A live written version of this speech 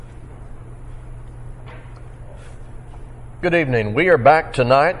Good evening. We are back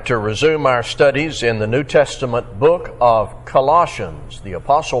tonight to resume our studies in the New Testament book of Colossians, the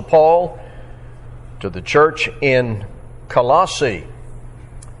Apostle Paul to the church in Colossae.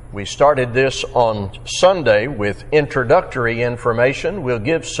 We started this on Sunday with introductory information. We'll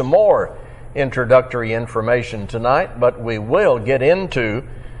give some more introductory information tonight, but we will get into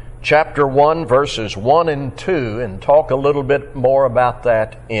chapter 1, verses 1 and 2, and talk a little bit more about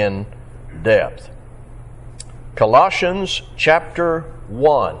that in depth. Colossians chapter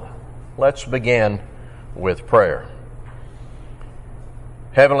 1. Let's begin with prayer.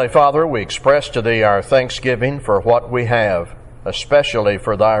 Heavenly Father, we express to Thee our thanksgiving for what we have, especially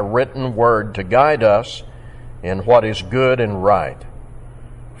for Thy written word to guide us in what is good and right.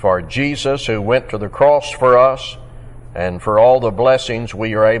 For Jesus who went to the cross for us, and for all the blessings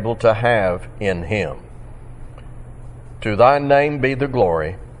we are able to have in Him. To Thy name be the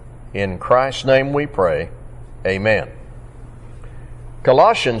glory. In Christ's name we pray. Amen.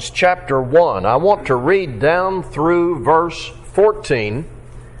 Colossians chapter 1. I want to read down through verse 14.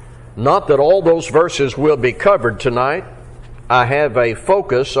 Not that all those verses will be covered tonight. I have a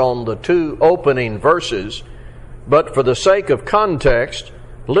focus on the two opening verses. But for the sake of context,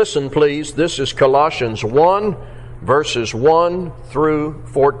 listen please. This is Colossians 1, verses 1 through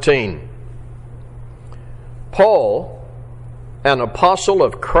 14. Paul, an apostle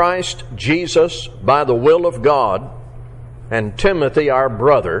of Christ Jesus by the will of God, and Timothy our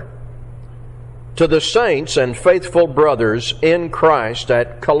brother, to the saints and faithful brothers in Christ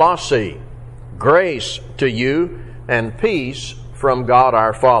at Colossae, grace to you and peace from God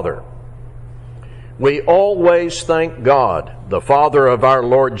our Father. We always thank God, the Father of our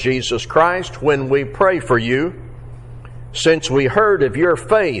Lord Jesus Christ, when we pray for you, since we heard of your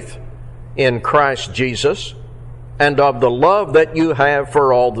faith in Christ Jesus, and of the love that you have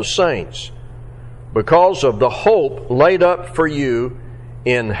for all the saints, because of the hope laid up for you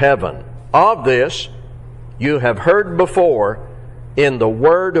in heaven. Of this you have heard before in the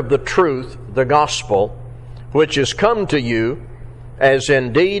word of the truth, the gospel, which is come to you, as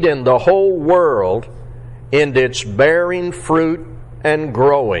indeed in the whole world, in its bearing fruit and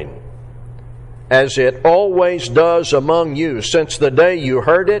growing, as it always does among you since the day you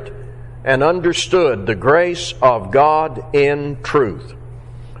heard it, and understood the grace of God in truth,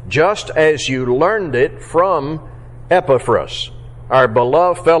 just as you learned it from Epaphras, our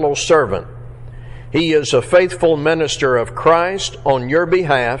beloved fellow servant. He is a faithful minister of Christ on your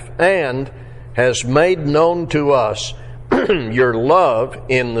behalf, and has made known to us your love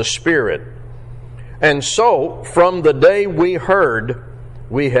in the Spirit. And so, from the day we heard,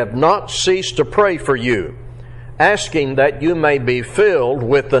 we have not ceased to pray for you, asking that you may be filled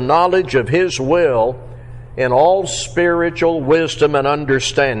with the knowledge of His will in all spiritual wisdom and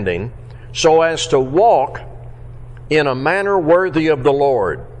understanding, so as to walk in a manner worthy of the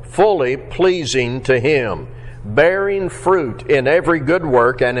Lord, fully pleasing to Him, bearing fruit in every good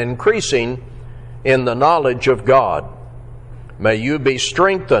work and increasing in the knowledge of God. May you be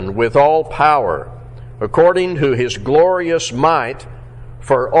strengthened with all power, according to His glorious might,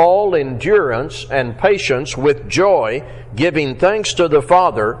 for all endurance and patience with joy, giving thanks to the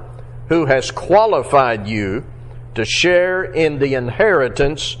Father who has qualified you to share in the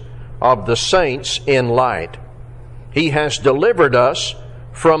inheritance of the saints in light. He has delivered us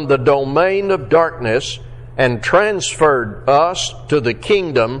from the domain of darkness and transferred us to the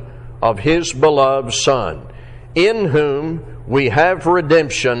kingdom of His beloved Son, in whom we have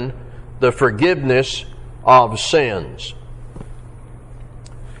redemption, the forgiveness of sins.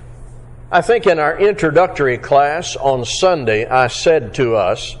 I think in our introductory class on Sunday, I said to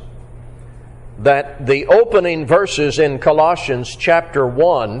us that the opening verses in Colossians chapter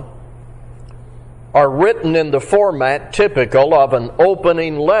 1 are written in the format typical of an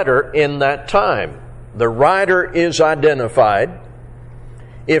opening letter in that time. The writer is identified.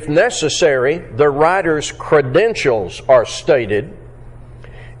 If necessary, the writer's credentials are stated.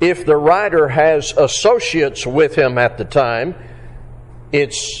 If the writer has associates with him at the time,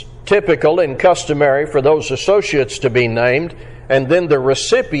 it's typical and customary for those associates to be named, and then the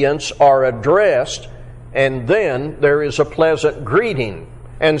recipients are addressed, and then there is a pleasant greeting.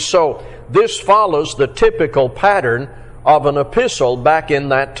 And so this follows the typical pattern of an epistle back in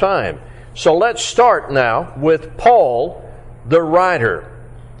that time. So let's start now with Paul, the writer.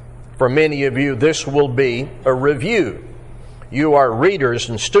 For many of you, this will be a review. You are readers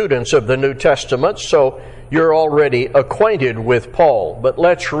and students of the New Testament, so you're already acquainted with Paul. But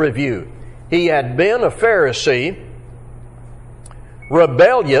let's review. He had been a Pharisee,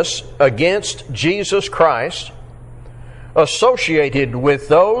 rebellious against Jesus Christ, associated with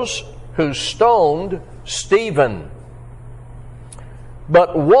those who stoned Stephen.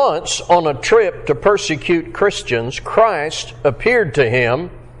 But once on a trip to persecute Christians, Christ appeared to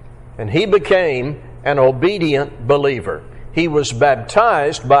him and he became an obedient believer. He was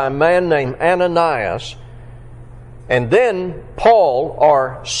baptized by a man named Ananias, and then Paul,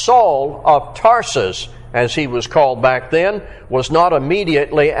 or Saul of Tarsus, as he was called back then, was not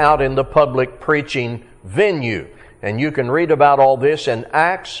immediately out in the public preaching venue. And you can read about all this in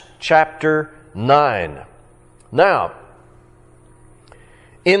Acts chapter 9. Now,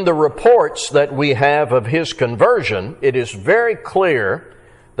 in the reports that we have of his conversion, it is very clear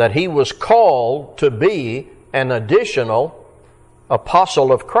that he was called to be an additional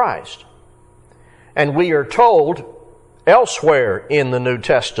apostle of Christ. And we are told elsewhere in the New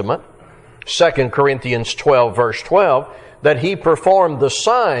Testament, 2 Corinthians 12, verse 12, that he performed the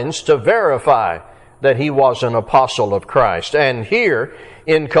signs to verify that he was an apostle of Christ. And here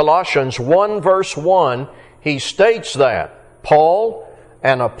in Colossians 1, verse 1, he states that Paul,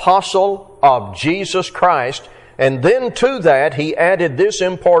 an apostle of Jesus Christ, and then to that he added this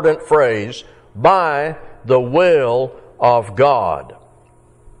important phrase, by the will of God.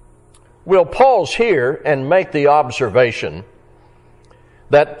 We'll pause here and make the observation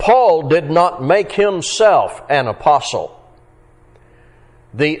that Paul did not make himself an apostle.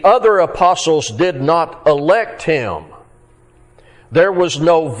 The other apostles did not elect him. There was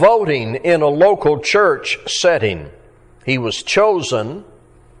no voting in a local church setting. He was chosen,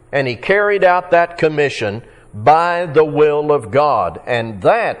 and he carried out that commission by the will of God. And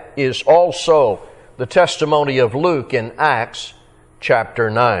that is also the testimony of Luke in Acts chapter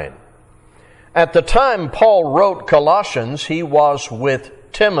 9. At the time Paul wrote Colossians, he was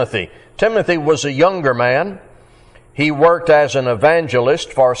with Timothy. Timothy was a younger man. He worked as an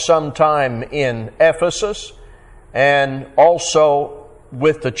evangelist for some time in Ephesus and also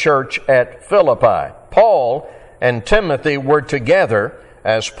with the church at Philippi. Paul and Timothy were together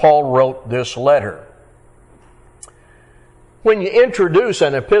as Paul wrote this letter. When you introduce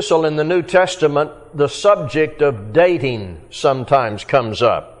an epistle in the New Testament, the subject of dating sometimes comes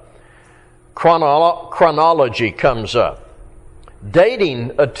up. Chronology comes up.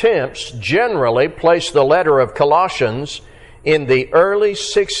 Dating attempts generally place the letter of Colossians in the early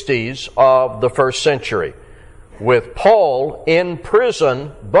 60s of the first century, with Paul in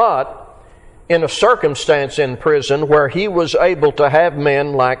prison, but in a circumstance in prison where he was able to have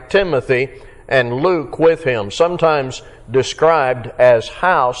men like Timothy and Luke with him, sometimes described as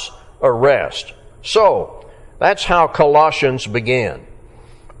house arrest. So, that's how Colossians began.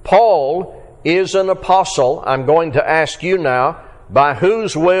 Paul is an apostle. I'm going to ask you now, by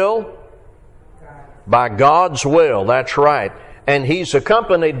whose will? By God's will, that's right. And he's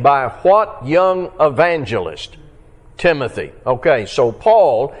accompanied by what young evangelist? Timothy. Okay, so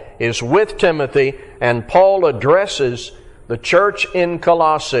Paul is with Timothy, and Paul addresses the church in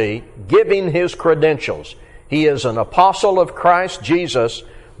Colossae, giving his credentials. He is an apostle of Christ Jesus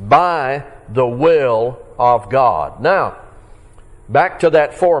by the will of God. Now, back to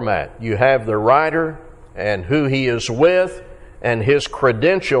that format. You have the writer and who he is with, and his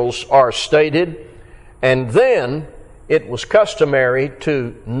credentials are stated. And then it was customary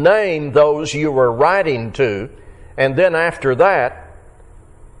to name those you were writing to, and then after that,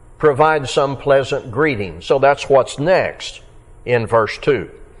 provide some pleasant greeting. So that's what's next in verse 2.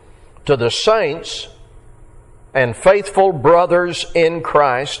 To the saints and faithful brothers in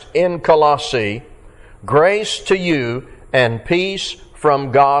Christ in Colossae, grace to you and peace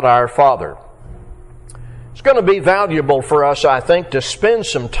from God our Father. It's going to be valuable for us, I think, to spend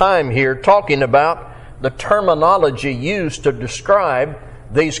some time here talking about the terminology used to describe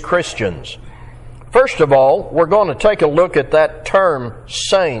these Christians. First of all, we're going to take a look at that term,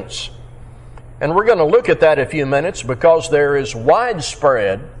 saints. And we're going to look at that in a few minutes because there is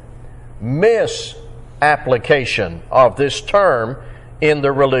widespread misapplication of this term in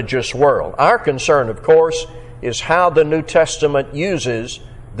the religious world. Our concern, of course, is how the New Testament uses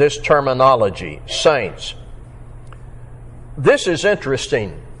this terminology, saints. This is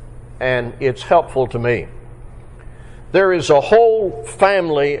interesting, and it's helpful to me. There is a whole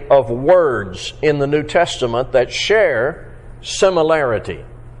family of words in the New Testament that share similarity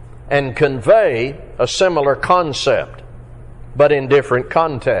and convey a similar concept, but in different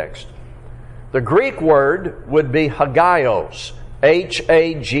context. The Greek word would be hagios,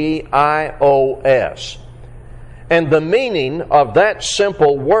 Hagios. And the meaning of that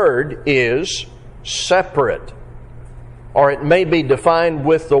simple word is separate, or it may be defined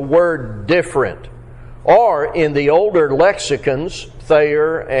with the word different. Or in the older lexicons,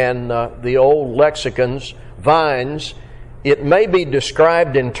 Thayer and the old lexicons, Vines, it may be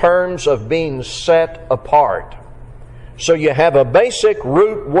described in terms of being set apart. So you have a basic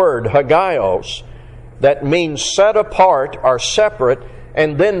root word, hagios, that means set apart or separate,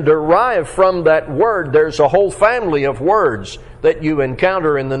 and then derived from that word, there's a whole family of words that you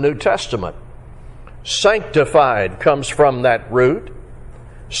encounter in the New Testament. Sanctified comes from that root,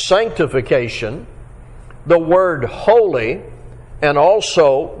 sanctification, the word holy, and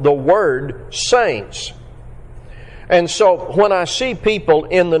also the word saints. And so when I see people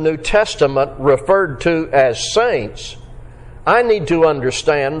in the New Testament referred to as saints, I need to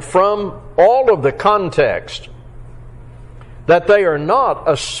understand from all of the context that they are not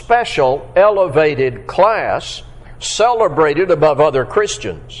a special, elevated class celebrated above other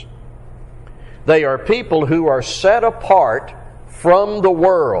Christians. They are people who are set apart from the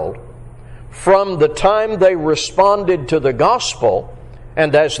world from the time they responded to the gospel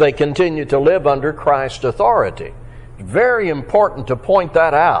and as they continue to live under Christ's authority. Very important to point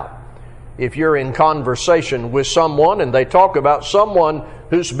that out. If you're in conversation with someone and they talk about someone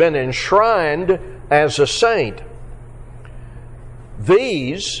who's been enshrined as a saint,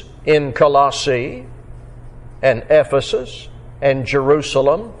 these in Colossae and Ephesus and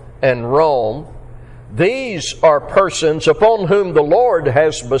Jerusalem and Rome, these are persons upon whom the Lord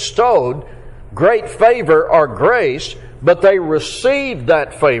has bestowed great favor or grace, but they received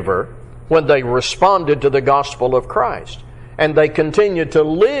that favor when they responded to the gospel of Christ. And they continue to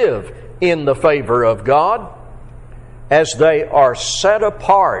live in the favor of God as they are set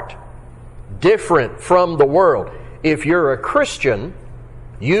apart, different from the world. If you're a Christian,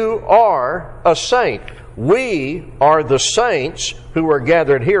 you are a saint. We are the saints who are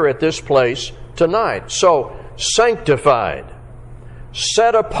gathered here at this place tonight. So, sanctified,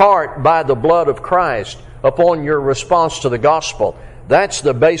 set apart by the blood of Christ upon your response to the gospel. That's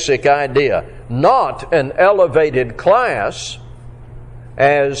the basic idea. Not an elevated class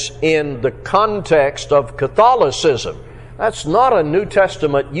as in the context of Catholicism. That's not a New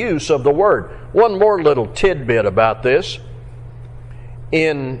Testament use of the word. One more little tidbit about this.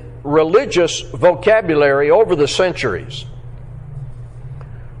 In religious vocabulary over the centuries,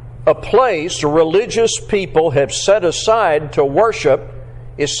 a place religious people have set aside to worship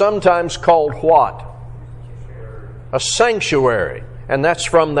is sometimes called what? A sanctuary. And that's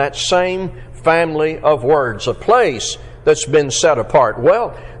from that same family of words. A place that's been set apart.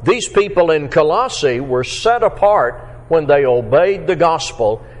 Well, these people in Colossae were set apart when they obeyed the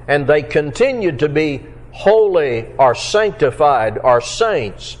gospel, and they continued to be holy or sanctified or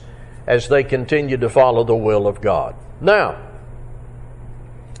saints as they continued to follow the will of God. Now,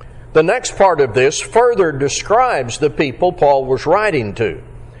 the next part of this further describes the people Paul was writing to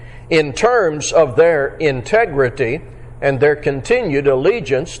in terms of their integrity and their continued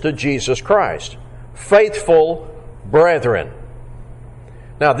allegiance to Jesus Christ. Faithful brethren.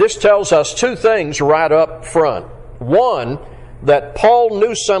 Now, this tells us two things right up front. One, that Paul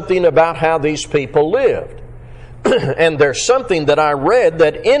knew something about how these people lived. And there's something that I read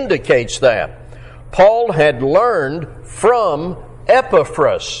that indicates that. Paul had learned from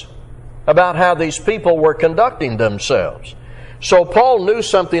Epaphras about how these people were conducting themselves. So Paul knew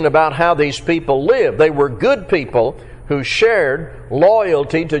something about how these people lived. They were good people who shared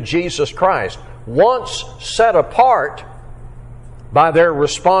loyalty to Jesus Christ. Once set apart by their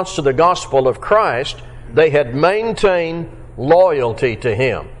response to the gospel of Christ, they had maintained loyalty to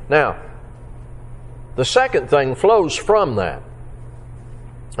Him. Now, the second thing flows from that.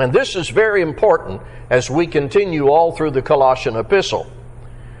 And this is very important as we continue all through the Colossian epistle.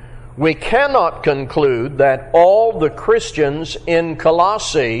 We cannot conclude that all the Christians in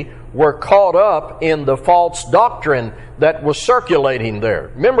Colossae were caught up in the false doctrine that was circulating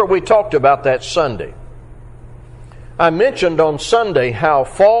there. Remember, we talked about that Sunday. I mentioned on Sunday how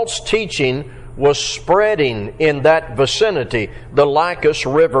false teaching was spreading in that vicinity, the Lycus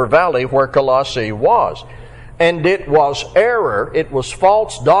River Valley where Colossae was. And it was error, it was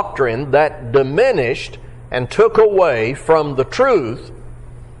false doctrine that diminished and took away from the truth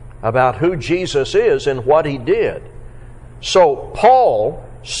about who Jesus is and what He did. So Paul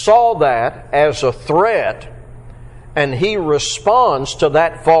saw that as a threat, and he responds to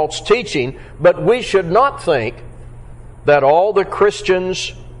that false teaching. But we should not think that all the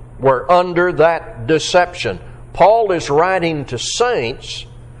Christians were under that deception. Paul is writing to saints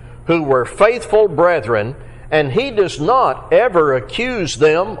who were faithful brethren, and he does not ever accuse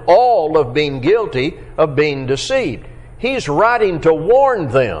them all of being guilty of being deceived. He's writing to warn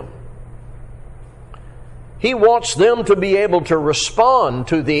them. He wants them to be able to respond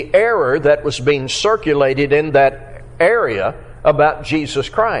to the error that was being circulated in that area about Jesus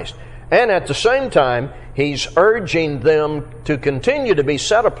Christ. And at the same time, he's urging them to continue to be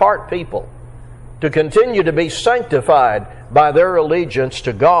set apart people to continue to be sanctified by their allegiance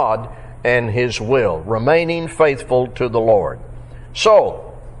to God and His will, remaining faithful to the Lord.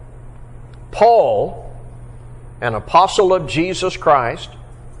 So, Paul, an apostle of Jesus Christ,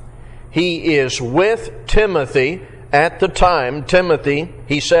 he is with Timothy at the time. Timothy,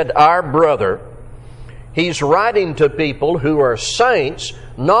 he said, our brother. He's writing to people who are saints,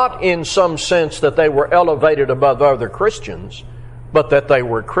 not in some sense that they were elevated above other Christians, but that they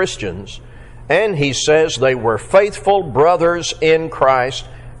were Christians. And he says they were faithful brothers in Christ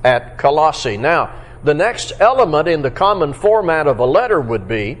at Colossae. Now, the next element in the common format of a letter would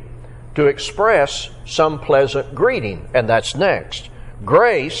be to express some pleasant greeting, and that's next.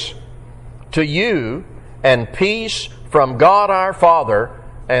 Grace to you and peace from God our Father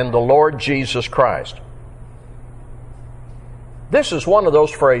and the Lord Jesus Christ. This is one of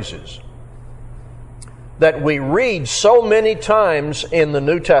those phrases that we read so many times in the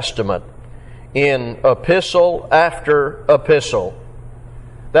New Testament, in epistle after epistle,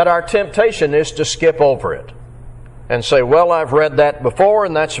 that our temptation is to skip over it and say, well, I've read that before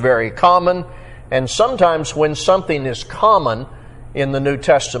and that's very common. And sometimes when something is common in the New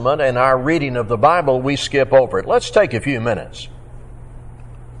Testament and our reading of the Bible, we skip over it. Let's take a few minutes.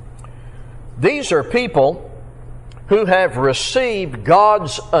 These are people who have received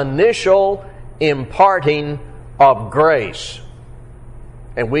God's initial imparting of grace.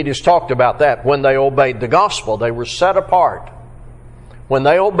 And we just talked about that. When they obeyed the gospel, they were set apart. When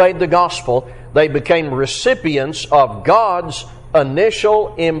they obeyed the gospel, they became recipients of God's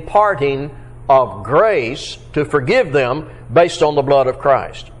initial imparting of grace to forgive them based on the blood of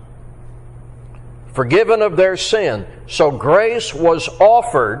Christ. Forgiven of their sin. So grace was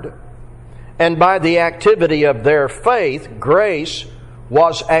offered, and by the activity of their faith, grace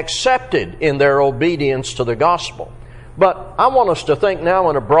was accepted in their obedience to the gospel. But I want us to think now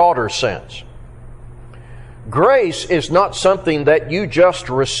in a broader sense. Grace is not something that you just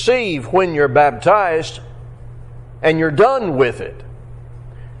receive when you're baptized and you're done with it.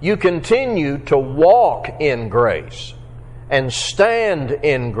 You continue to walk in grace and stand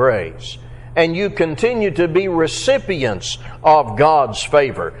in grace, and you continue to be recipients of God's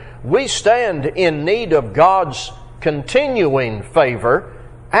favor. We stand in need of God's continuing favor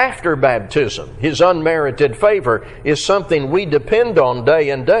after baptism. His unmerited favor is something we depend on day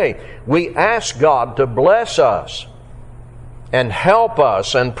and day. We ask God to bless us and help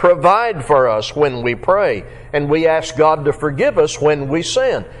us and provide for us when we pray. And we ask God to forgive us when we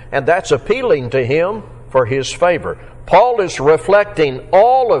sin. And that's appealing to Him for His favor. Paul is reflecting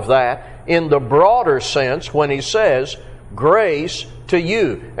all of that in the broader sense when he says, grace to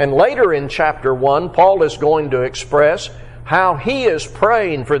you. And later in chapter 1, Paul is going to express how he is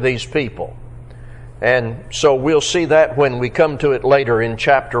praying for these people. And so we'll see that when we come to it later in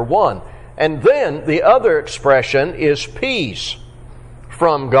chapter 1. And then the other expression is peace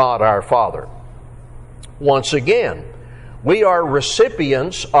from God our Father. Once again, we are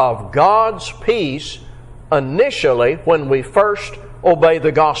recipients of God's peace initially when we first obey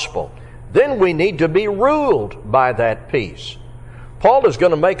the gospel. Then we need to be ruled by that peace. Paul is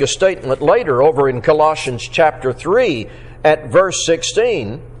going to make a statement later over in Colossians chapter 3 at verse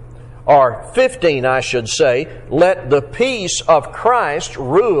 16, or 15 I should say, let the peace of Christ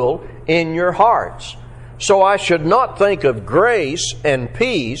rule in your hearts. So I should not think of grace and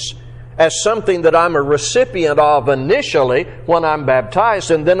peace as something that I'm a recipient of initially when I'm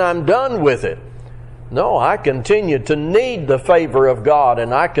baptized and then I'm done with it. No, I continue to need the favor of God,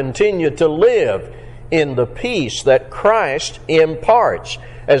 and I continue to live in the peace that Christ imparts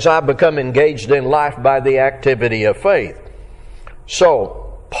as I become engaged in life by the activity of faith.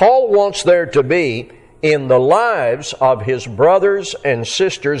 So, Paul wants there to be in the lives of his brothers and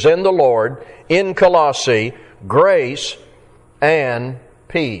sisters in the Lord in Colossae, grace and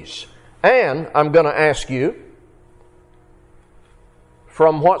peace. And I'm going to ask you,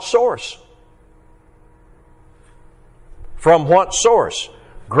 from what source? From what source?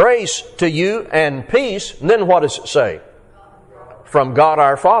 Grace to you and peace. And then what does it say? From God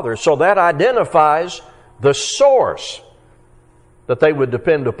our Father. So that identifies the source that they would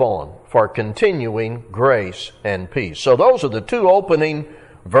depend upon for continuing grace and peace. So those are the two opening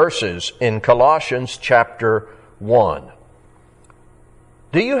verses in Colossians chapter 1.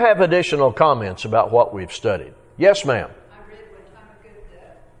 Do you have additional comments about what we've studied? Yes, ma'am. I read one time a good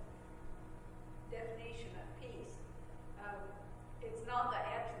definition of peace. It's not the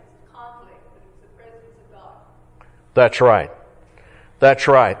absence of conflict, but it's the presence of God. That's right. That's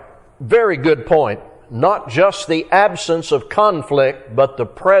right. Very good point. Not just the absence of conflict, but the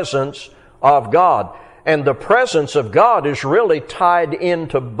presence of God. And the presence of God is really tied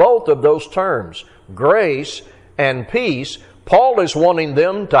into both of those terms, grace and peace. Paul is wanting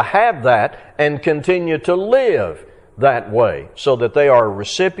them to have that and continue to live that way so that they are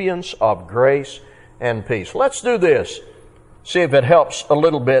recipients of grace and peace. Let's do this. See if it helps a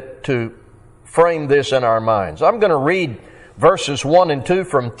little bit to frame this in our minds. I'm going to read verses 1 and 2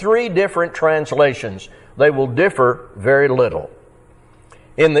 from 3 different translations. They will differ very little.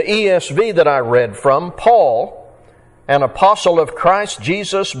 In the ESV that I read from, Paul, an apostle of Christ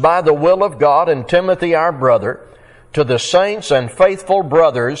Jesus by the will of God, and Timothy our brother, to the saints and faithful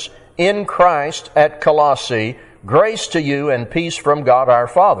brothers in Christ at Colossae, grace to you and peace from God our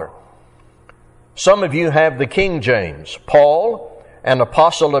Father. Some of you have the King James. Paul, an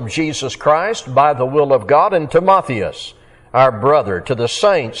apostle of Jesus Christ by the will of God, and Timotheus, our brother, to the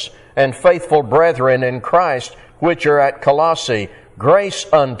saints and faithful brethren in Christ which are at Colossae, grace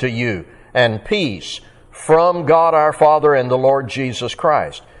unto you and peace from God our Father and the Lord Jesus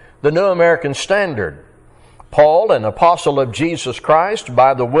Christ. The New American Standard. Paul, an apostle of Jesus Christ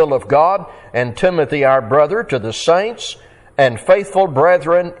by the will of God, and Timothy our brother, to the saints and faithful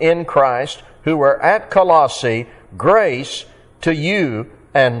brethren in Christ who are at Colossae, grace to you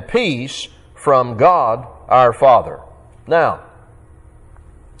and peace from God our Father. Now,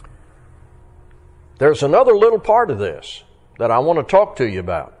 there's another little part of this that I want to talk to you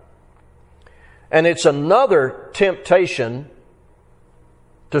about. And it's another temptation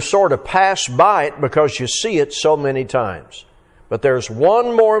to sort of pass by it because you see it so many times. But there's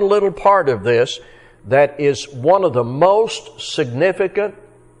one more little part of this that is one of the most significant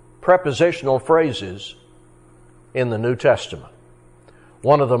prepositional phrases in the New Testament.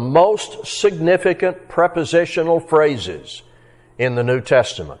 One of the most significant prepositional phrases in the New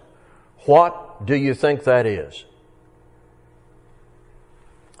Testament. What do you think that is?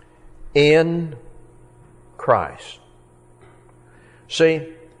 In Christ.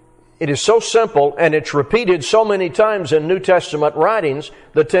 See, it is so simple and it's repeated so many times in New Testament writings.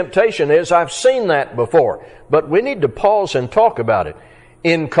 The temptation is, I've seen that before. But we need to pause and talk about it.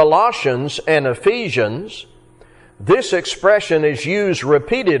 In Colossians and Ephesians, this expression is used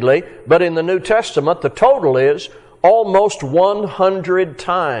repeatedly, but in the New Testament, the total is almost 100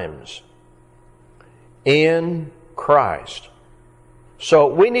 times. In Christ.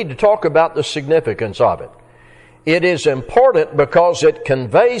 So we need to talk about the significance of it. It is important because it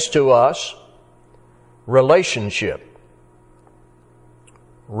conveys to us relationship.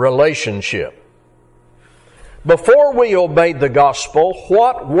 Relationship. Before we obeyed the gospel,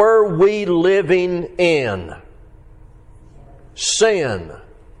 what were we living in? Sin.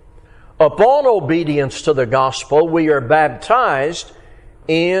 Upon obedience to the gospel, we are baptized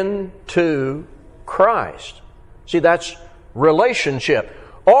into Christ. See, that's relationship.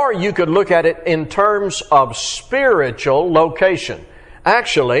 Or you could look at it in terms of spiritual location.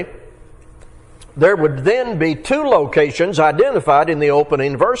 Actually, there would then be 2 locations identified in the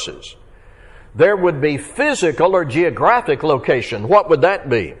opening verses. There would be physical or geographic location. What would that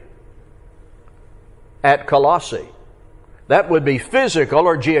be? At Colossae. That would be physical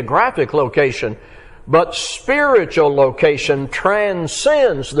or geographic location. But spiritual location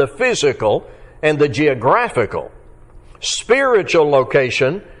transcends the physical and the geographical. Spiritual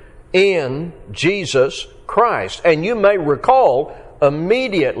location in Jesus Christ. And you may recall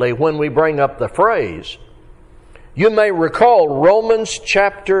immediately when we bring up the phrase, you may recall Romans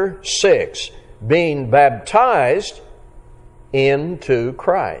chapter 6, being baptized into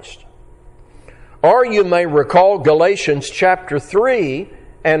Christ. Or you may recall Galatians chapter 3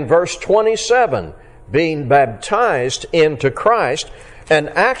 and verse 27, being baptized into Christ. And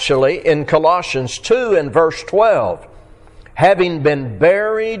actually in Colossians 2 and verse 12, having been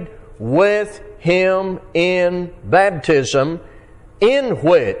buried with Him in baptism, in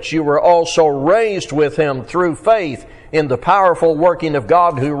which you were also raised with Him through faith in the powerful working of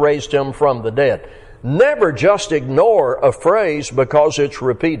God who raised Him from the dead. Never just ignore a phrase because it's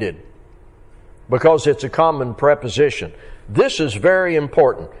repeated, because it's a common preposition. This is very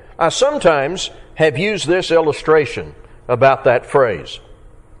important. I sometimes have used this illustration about that phrase.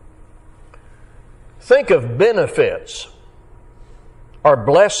 Think of benefits or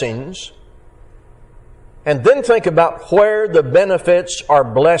blessings, and then think about where the benefits or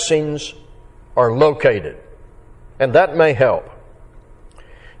blessings are located. And that may help.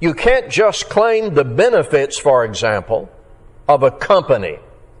 You can't just claim the benefits, for example, of a company.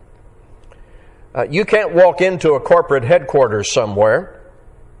 You can't walk into a corporate headquarters somewhere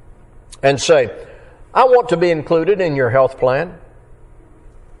and say, I want to be included in your health plan.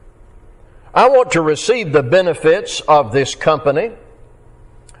 I want to receive the benefits of this company.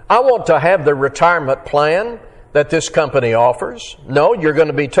 I want to have the retirement plan that this company offers. No, you're going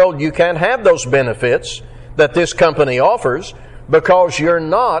to be told you can't have those benefits that this company offers because you're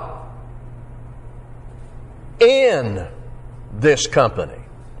not in this company.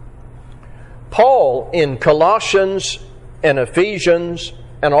 Paul in Colossians and Ephesians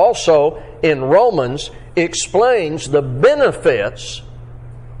and also in Romans explains the benefits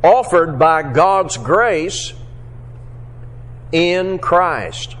offered by God's grace in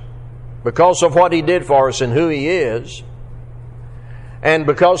Christ because of what He did for us and who He is, and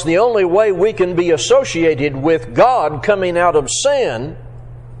because the only way we can be associated with God coming out of sin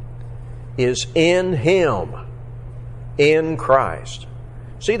is in Him, in Christ.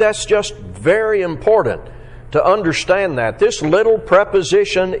 See, that's just very important to understand that. This little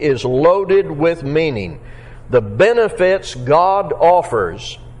preposition is loaded with meaning. The benefits God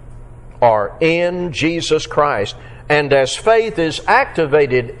offers are in Jesus Christ. And as faith is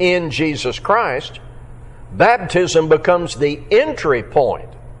activated in Jesus Christ, baptism becomes the entry point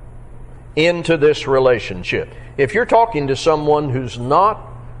into this relationship. If you're talking to someone who's not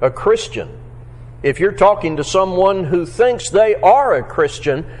a Christian, if you're talking to someone who thinks they are a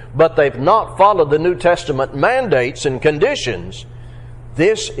Christian, but they've not followed the New Testament mandates and conditions,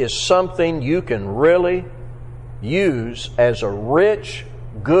 this is something you can really use as a rich,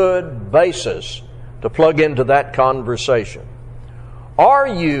 good basis to plug into that conversation. Are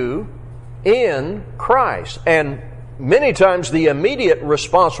you in Christ? And many times the immediate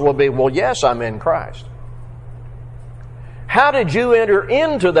response will be, well, yes, I'm in Christ. How did you enter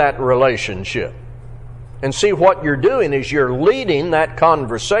into that relationship? And see, what you're doing is you're leading that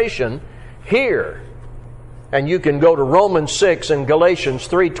conversation here. And you can go to Romans 6 and Galatians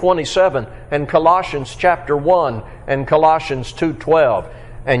 3:27 and Colossians chapter 1 and Colossians 2:12.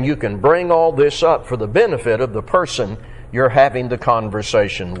 And you can bring all this up for the benefit of the person you're having the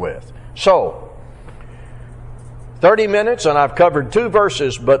conversation with. So, 30 minutes and I've covered 2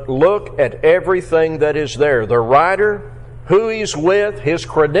 verses, but look at everything that is there. The writer, who he's with, his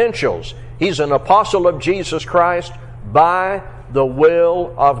credentials. He's an apostle of Jesus Christ by the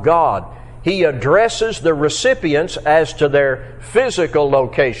will of God. He addresses the recipients as to their physical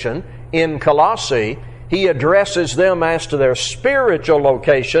location in Colossae. He addresses them as to their spiritual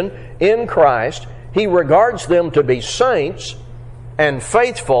location in Christ. He regards them to be saints and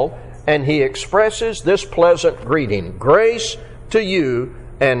faithful, and he expresses this pleasant greeting: grace to you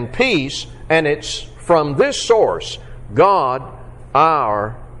and peace, and it's from this source, God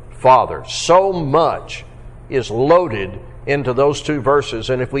our Father. So much is loaded into those 2 verses,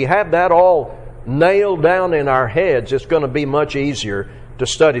 and if we have that all nailed down in our heads, it's going to be much easier to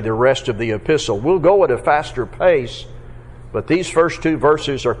study the rest of the epistle. We'll go at a faster pace, but these first 2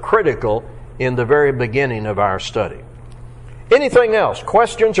 verses are critical in the very beginning of our study. Anything else?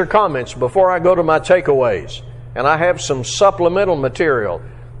 Questions or comments before I go to my takeaways? And I have some supplemental material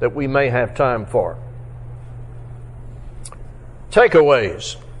that we may have time for.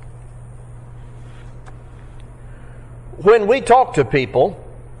 Takeaways. When we talk to people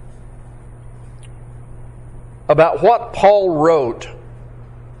about what Paul wrote,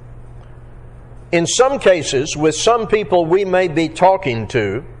 in some cases, with some people we may be talking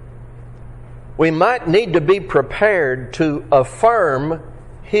to, we might need to be prepared to affirm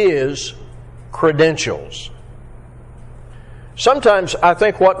his credentials. Sometimes I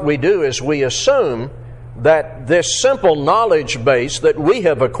think what we do is we assume that this simple knowledge base that we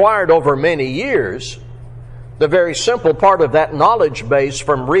have acquired over many years, the very simple part of that knowledge base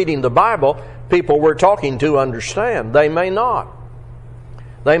from reading the Bible, people we're talking to understand. They may not.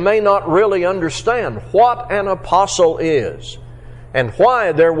 They may not really understand what an apostle is and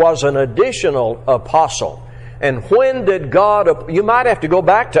why there was an additional apostle. And when did God... You might have to go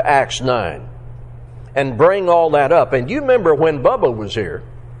back to Acts 9 and bring all that up. And you remember when Bubba was here,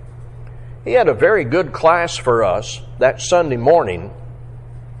 he had a very good class for us that Sunday morning.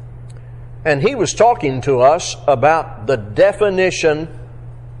 And he was talking to us about the definition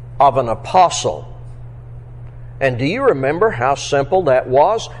of an apostle. And do you remember how simple that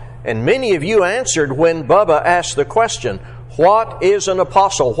was? And many of you answered when Bubba asked the question, what is an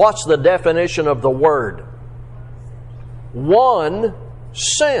apostle? What's the definition of the word? One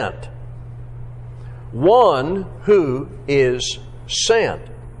sent. One who is sent.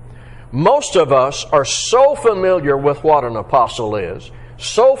 Most of us are so familiar with what an apostle is,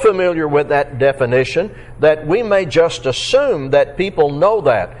 so familiar with that definition, that we may just assume that people know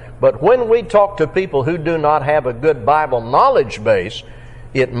that. But when we talk to people who do not have a good Bible knowledge base,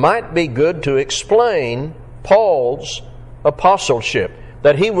 it might be good to explain Paul's apostleship,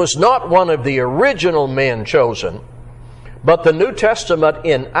 that he was not one of the original men chosen, But the New Testament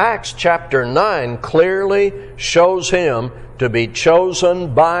in Acts chapter 9 clearly shows him to be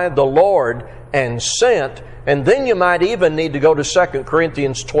chosen by the Lord and sent. And then you might even need to go to 2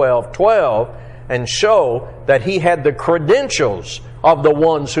 Corinthians 12:12 and show that he had the credentials of the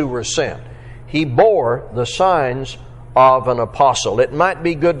ones who were sent. He bore the signs of an apostle. It might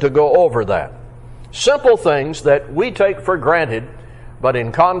be good to go over that. Simple things that we take for granted, but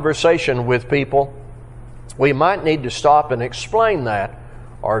in conversation with people, we might need to stop and explain that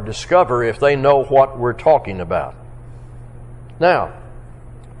or discover if they know what we're talking about. Now,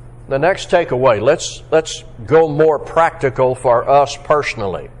 the next takeaway, let's go more practical for us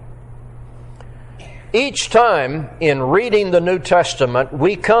personally. Each time in reading the New Testament,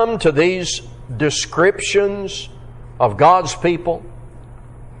 we come to these descriptions of God's people.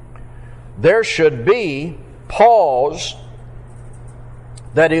 There should be pause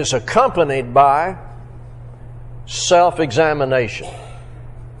that is accompanied by self-examination.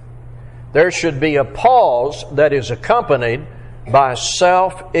 There should be a pause that is accompanied by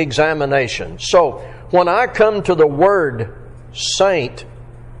self-examination. So, when I come to the word saint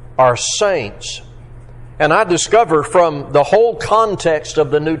or saints, and I discover from the whole context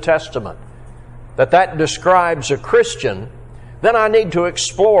of the New Testament that describes a Christian, then I need to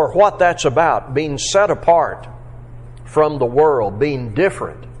explore what that's about, being set apart from the world, being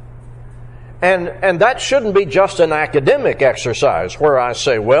different. And that shouldn't be just an academic exercise where I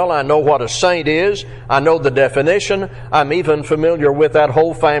say, well, I know what a saint is, I know the definition, I'm even familiar with that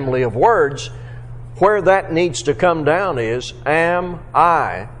whole family of words. Where that needs to come down is, am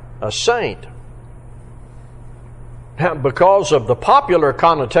I a saint? Now, because of the popular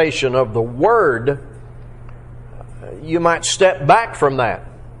connotation of the word, you might step back from that.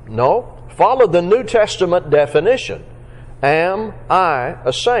 No, follow the New Testament definition. Am I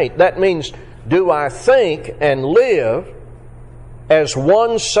a saint? That means, do I think and live as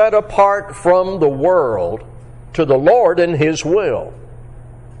one set apart from the world to the Lord and His will?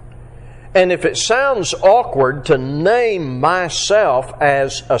 And if it sounds awkward to name myself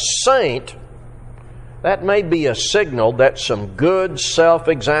as a saint, that may be a signal that some good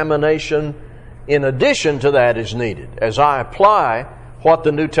self-examination in addition to that is needed as I apply what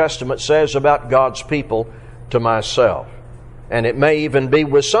the New Testament says about God's people to myself. And it may even be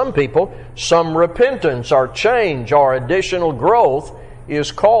with some people, some repentance or change or additional growth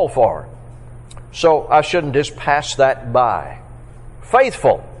is called for. So I shouldn't just pass that by.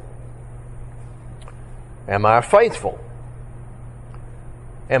 Faithful. Am I faithful?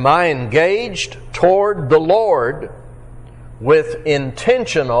 Am I engaged toward the Lord with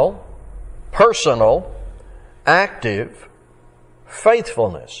intentional, personal, active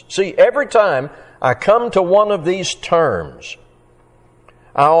faithfulness? See, every time I come to one of these terms,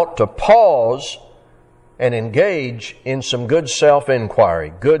 I ought to pause and engage in some good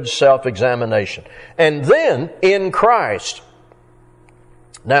self-inquiry, good self-examination. And then, in Christ.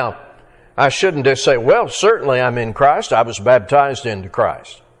 Now, I shouldn't just say, well, certainly I'm in Christ. I was baptized into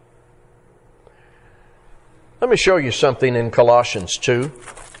Christ. Let me show you something in Colossians 2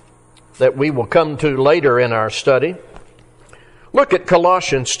 that we will come to later in our study. Look at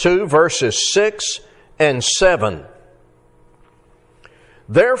Colossians 2, verses 6 and 7.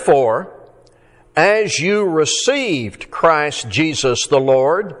 Therefore, as you received Christ Jesus the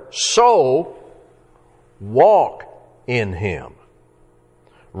Lord, so walk in Him,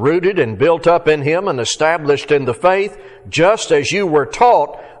 rooted and built up in Him and established in the faith, just as you were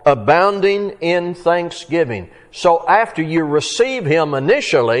taught, abounding in thanksgiving. So after you receive Him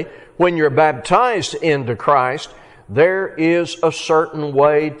initially, when you're baptized into Christ, there is a certain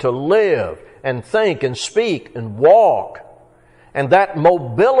way to live and think and speak and walk. And that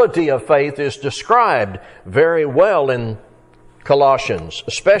mobility of faith is described very well in Colossians,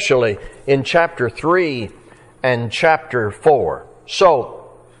 especially in chapter 3 and chapter 4. So,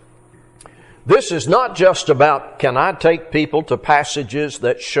 this is not just about, can I take people to passages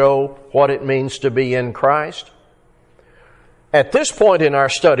that show what it means to be in Christ? At this point in our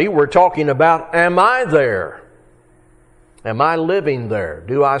study, we're talking about, am I there? Am I living there?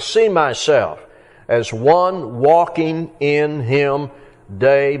 Do I see myself as one walking in Him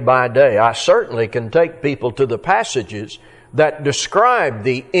day by day? I certainly can take people to the passages that describe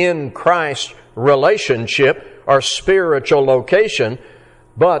the in Christ relationship or spiritual location,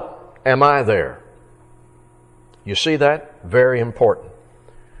 but am I there? You see that? Very important.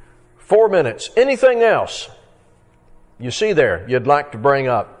 4 minutes. Anything else you see there you'd like to bring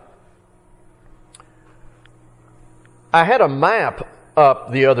up? I had a map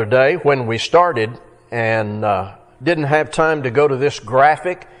up the other day when we started and didn't have time to go to this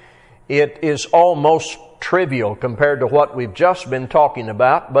graphic. it is almost trivial compared to what we've just been talking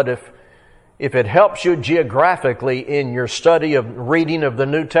about, but if it helps you geographically in your study of reading of the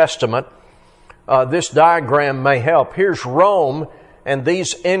New Testament, this diagram may help. Here's Rome, and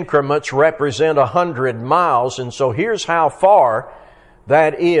these increments represent 100 miles, and so here's how far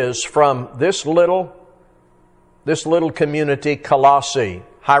that is from this little community, Colossae,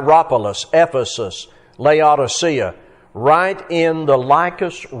 Hierapolis, Ephesus, Laodicea, right in the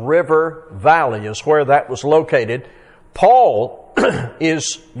Lycus River Valley is where that was located. Paul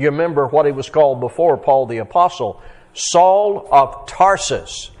is, you remember what he was called before, Paul the Apostle, Saul of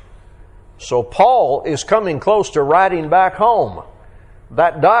Tarsus. So Paul is coming close to riding back home.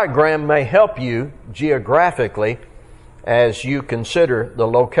 That diagram may help you geographically as you consider the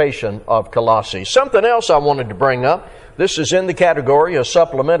location of Colossae. Something else I wanted to bring up. This is in the category of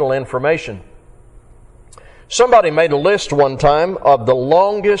supplemental information. Somebody made a list one time of the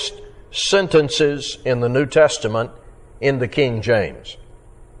longest sentences in the New Testament in the King James.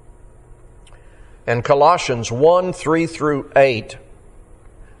 And Colossians 1, 3 through 8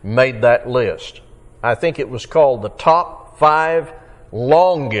 made that list. I think it was called the top 5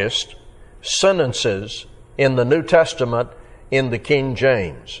 longest sentences in the New Testament in the King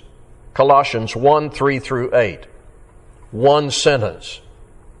James. Colossians 1, 3 through 8. One sentence.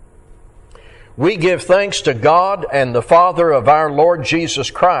 We give thanks to God and the Father of our Lord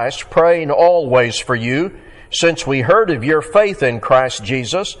Jesus Christ, praying always for you, since we heard of your faith in Christ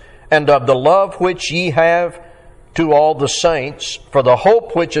Jesus, and of the love which ye have to all the saints, for the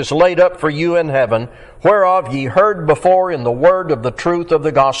hope which is laid up for you in heaven, whereof ye heard before in the word of the truth of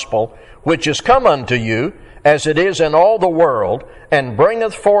the gospel, which is come unto you, as it is in all the world, and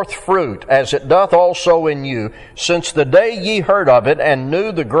bringeth forth fruit, as it doth also in you, since the day ye heard of it, and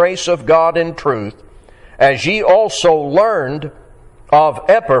knew the grace of God in truth, as ye also learned of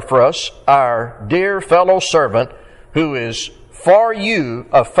Epaphras, our dear fellow servant, who is for you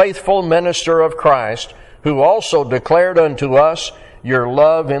a faithful minister of Christ, who also declared unto us your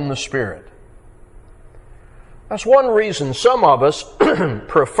love in the Spirit. That's one reason some of us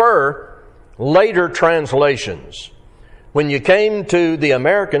prefer later translations. When you came to the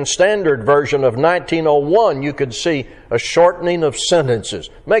American Standard Version of 1901, you could see a shortening of sentences.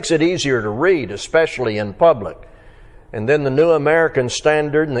 Makes it easier to read, especially in public. And then the New American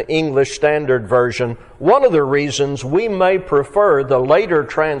Standard and the English Standard Version. One of the reasons we may prefer the later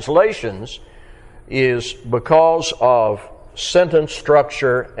translations is because of sentence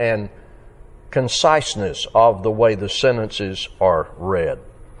structure and conciseness of the way the sentences are read.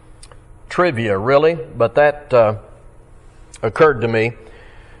 Trivia, really, but that occurred to me.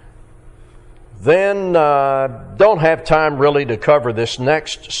 Then don't have time really to cover this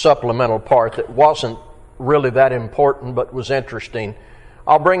next supplemental part that wasn't really that important but was interesting.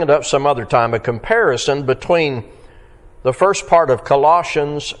 I'll bring it up some other time. A comparison between the first part of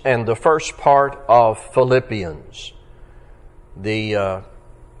Colossians and the first part of Philippians. The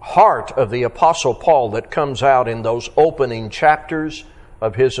heart of the Apostle Paul that comes out in those opening chapters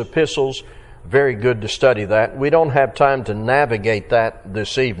of his epistles. Very good to study that. We don't have time to navigate that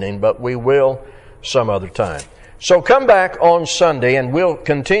this evening, but we will some other time. So come back on Sunday and we'll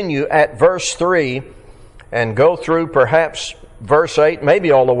continue at verse 3 and go through perhaps verse 8,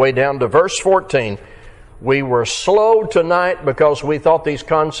 maybe all the way down to verse 14. We were slow tonight because we thought these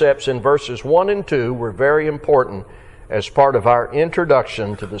concepts in verses 1 and 2 were very important as part of our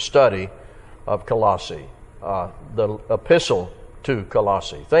introduction to the study of Colossae, the epistle to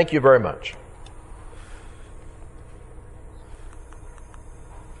Colossae. Thank you very much.